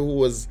guy who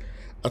was,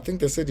 I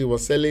think they said he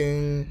went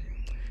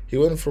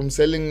from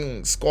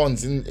selling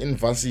scones in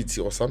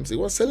Vussy or something.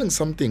 He was selling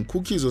something,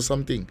 cookies or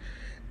something,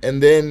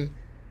 and then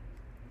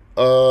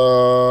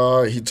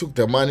he took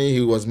the money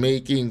he was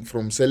making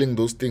from selling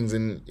those things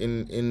in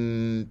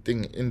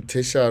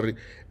tertiary,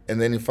 and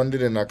then he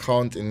funded an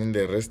account, and then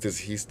the rest is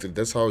history.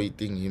 That's how he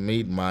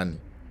made money.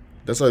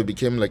 That's how he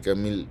became like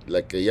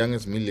a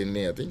youngest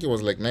millionaire. I think he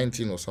was like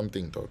 19 or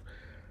something, dog.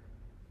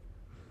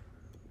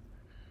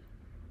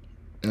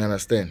 You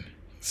understand?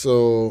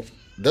 So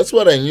that's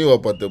what I knew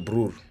about the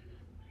brew.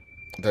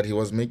 that he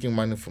was making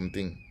money from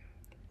thing.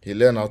 He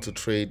learned how to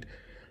trade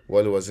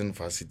while he was in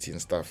varsity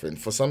and stuff. And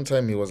for some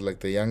time, he was like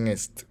the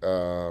youngest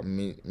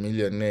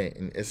millionaire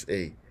in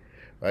SA,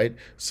 right?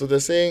 So they're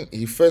saying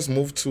he first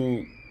moved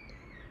to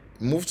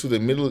the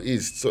Middle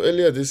East. So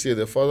earlier this year,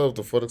 the father of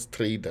the forex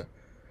trader.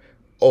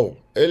 Oh,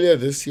 earlier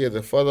this year,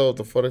 the father of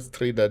the forex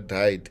trader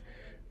died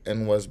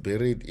and was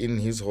buried in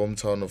his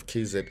hometown of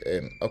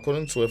KZN.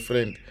 According to a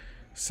friend,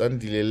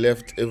 Sandile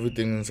left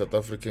everything in South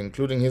Africa,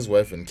 including his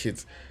wife and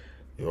kids.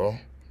 Yo.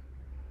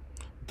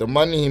 The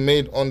money he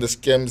made on the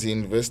scams, he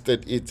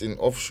invested it in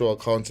offshore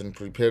accounts and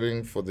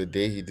preparing for the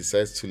day he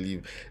decides to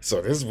leave.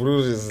 So this bro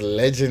is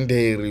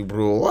legendary,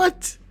 bro.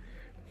 What?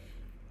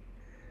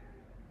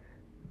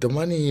 The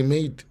money he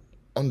made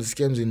on the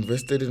scams, he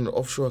invested in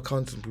offshore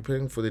accounts and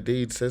preparing for the day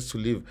he decides to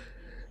leave.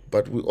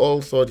 But we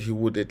all thought he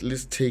would at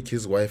least take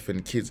his wife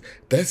and kids.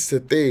 That's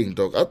the thing,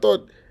 dog. I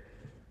thought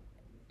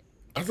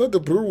the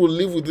bro would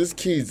live with his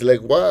kids.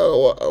 Like,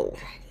 wow,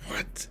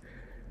 what?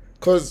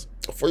 Because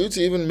for you to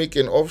even make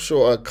an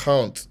offshore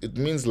account, it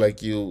means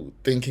like you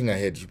thinking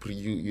ahead.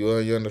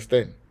 You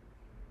understand?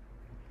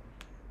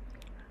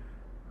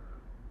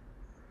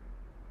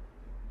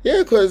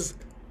 Yeah, because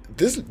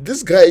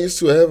this guy used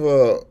to have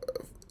a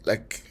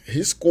like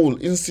his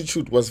school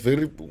institute was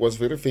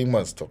very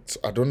famous. Dog. So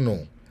I don't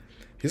know.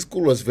 His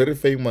school was very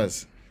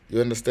famous. You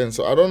understand?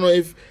 So I don't know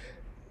if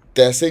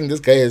they're saying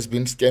this guy has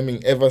been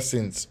scamming ever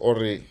since,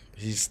 or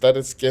he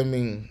started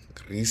scamming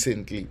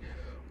recently,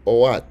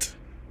 or what.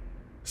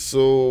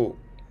 So,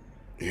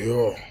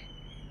 yeah.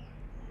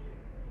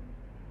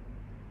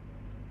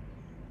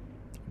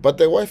 But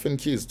the wife and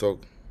kids,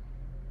 dog.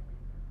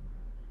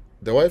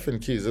 The wife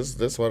and kids,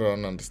 that's what I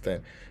don't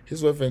understand.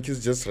 His wife and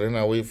kids just ran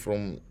away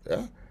from,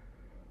 yeah?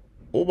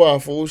 Oba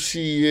for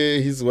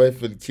she, his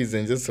wife and kids,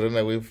 and just ran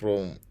away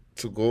from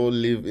to go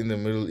live in the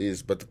Middle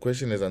East. But the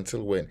question is,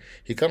 until when?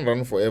 He can't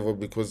run forever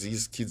because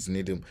his kids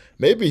need him.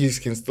 Maybe he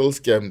can still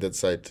scam that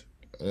side.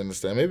 You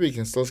understand? Maybe he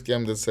can still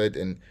scam that side,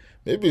 and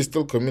maybe he's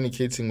still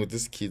communicating with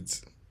his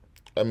kids.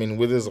 I mean,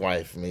 with his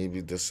wife,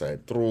 maybe this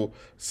side through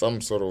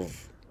some sort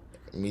of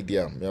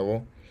medium.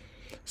 Yeah.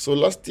 So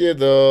last year,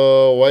 the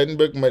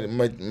Wynberg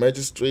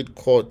Magistrate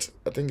Court,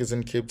 I think it's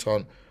in Cape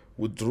Town,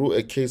 withdrew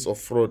a case of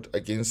fraud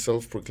against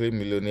self-proclaimed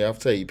millionaire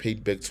after he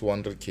paid back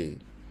 200K,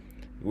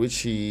 which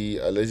he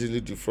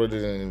allegedly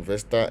defrauded an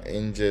investor,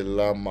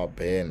 Angela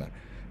Mabena.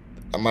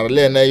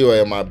 Amarlena, you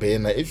are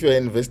Mabena. If you are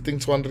investing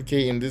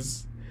 200K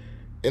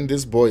in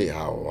this boy,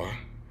 how?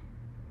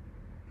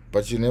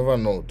 But you never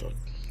know, dog.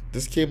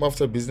 This came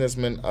after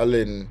businessman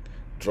Allen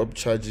dropped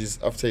charges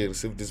after he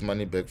received his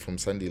money back from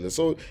Sandile.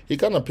 So he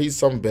kind of pays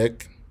some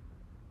back.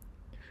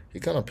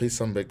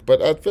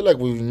 But I feel like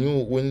we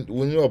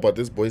knew about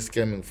this boy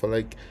scamming for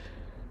like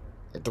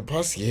the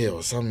past year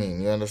or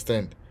something. You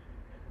understand?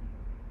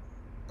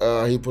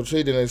 He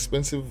portrayed an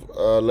expensive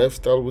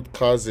lifestyle with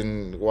cars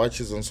and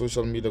watches on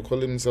social media,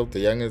 calling himself the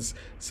youngest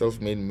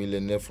self-made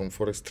millionaire from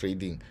forex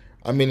trading.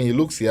 I mean, he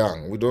looks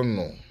young. We don't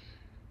know.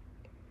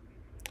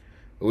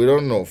 We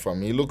don't know,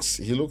 fam. He looks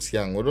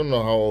young. We don't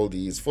know how old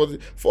he is. For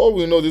all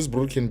we know, this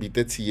bro can be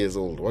 30 years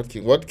old. What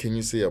can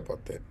you say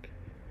about that?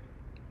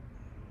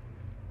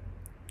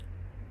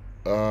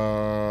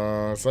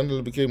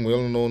 Sandile became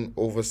well known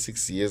over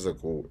 6 years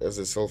ago as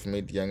a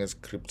self-made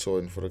youngest crypto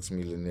and forex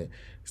millionaire.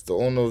 He's the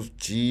owner of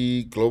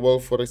G Global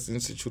Forex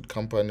Institute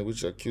company,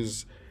 which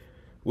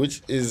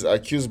is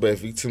accused by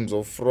victims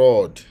of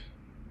fraud.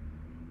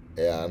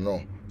 Yeah,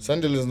 no.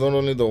 Sandile is not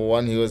only the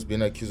one who has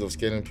been accused of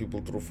scamming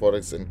people through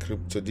forex and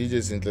crypto.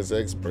 DJ Sintless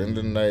X,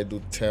 Brendan Naidu,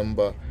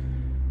 Temba,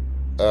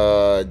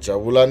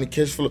 Jabulani,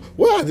 Cashflow.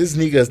 Where are these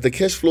niggas? The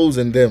cash flows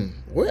and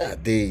them. Where are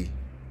they?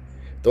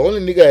 The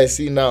only nigga I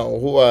see now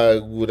who I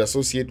would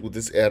associate with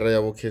this area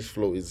of cash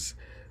flow is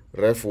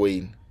Ref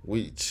Wayne,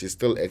 which is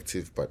still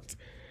active, but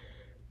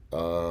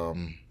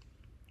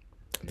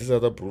these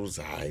other bros,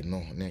 I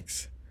know.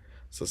 Next.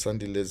 So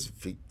Sandile's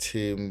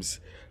victims.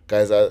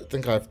 Guys, I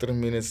think I have 3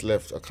 minutes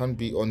left. I can't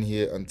be on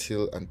here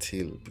until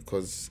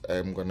because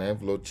I'm gonna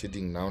have load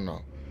shedding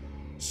now.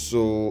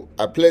 So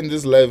I planned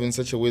this live in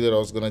such a way that I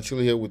was gonna chill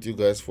here with you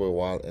guys for a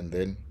while, and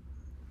then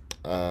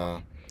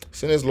as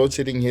soon as load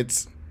shedding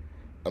hits,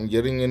 I'm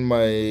getting in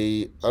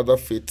my other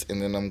fit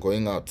and then I'm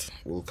going out.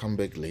 We'll come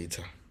back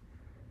later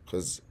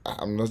because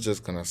I'm not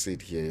just gonna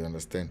sit here, you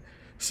understand?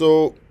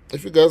 So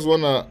if you guys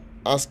wanna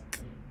ask,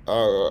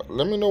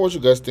 let me know what you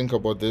guys think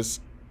about this.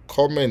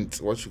 Comment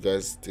what you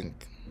guys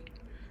think,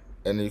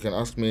 and you can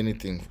ask me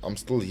anything. I'm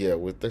still here.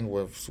 We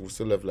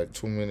still have like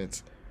 2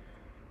 minutes.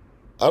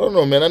 I don't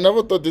know, man. I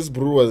never thought this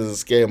bro was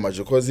a scammer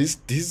because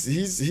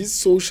his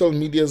social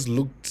medias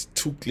looked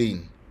too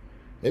clean.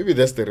 Maybe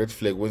that's the red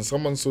flag when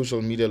someone's social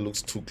media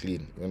looks too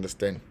clean. You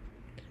understand?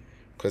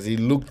 Because he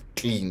looked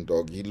clean,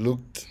 dog. He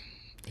looked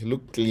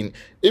clean.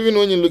 Even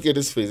when you look at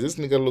his face, this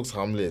nigga looks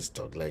harmless,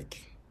 dog.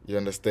 Like, you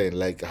understand?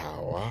 Like,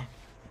 how?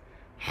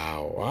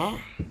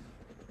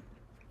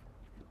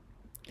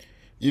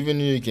 Even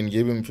you can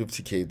give him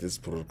 50K this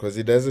bro, because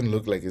he doesn't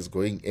look like he's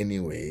going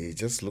anywhere. He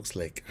just looks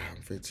like,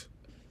 I'm fit.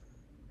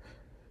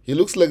 He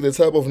looks like the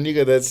type of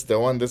nigga that's the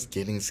one that's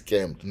getting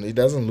scammed. He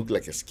doesn't look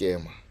like a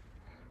scammer.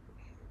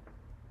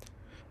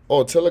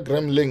 Oh,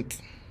 Telegram link.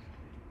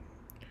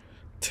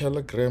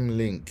 Telegram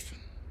link.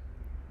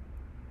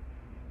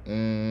 How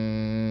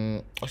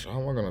am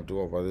I gonna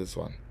do about this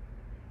one?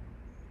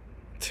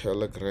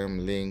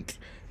 Telegram link.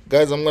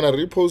 Guys, I'm gonna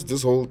repost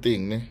this whole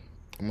thing. Ne?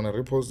 I'm gonna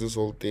repost this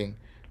whole thing.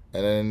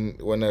 And then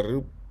when I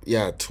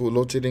to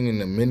load it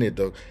in a minute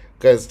though.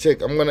 Guys,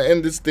 check. I'm gonna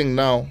end this thing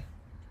now.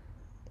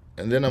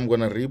 And then I'm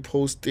gonna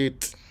repost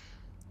it.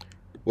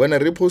 When I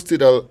repost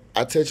it, I'll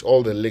attach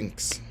all the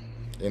links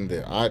in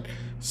there. Alright.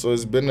 So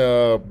it's been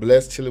a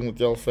blessed chilling with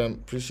y'all, fam.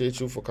 Appreciate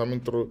you for coming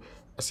through.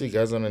 I'll see you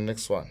guys on the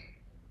next one.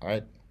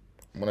 Alright.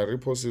 I'm gonna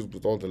repost it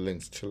with all the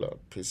links. Chill out.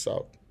 Peace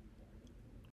out.